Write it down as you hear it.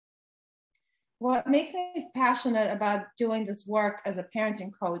What makes me passionate about doing this work as a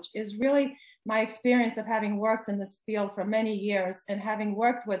parenting coach is really my experience of having worked in this field for many years and having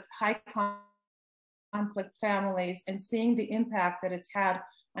worked with high conflict families and seeing the impact that it's had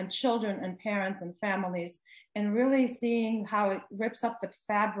on children and parents and families, and really seeing how it rips up the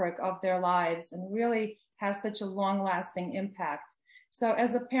fabric of their lives and really has such a long-lasting impact. So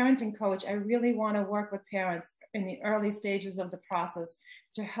as a parenting coach, I really want to work with parents in the early stages of the process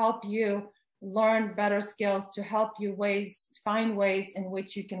to help you learn better skills, to help you find ways in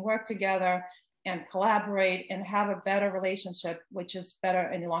which you can work together and collaborate and have a better relationship, which is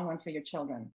better in the long run for your children.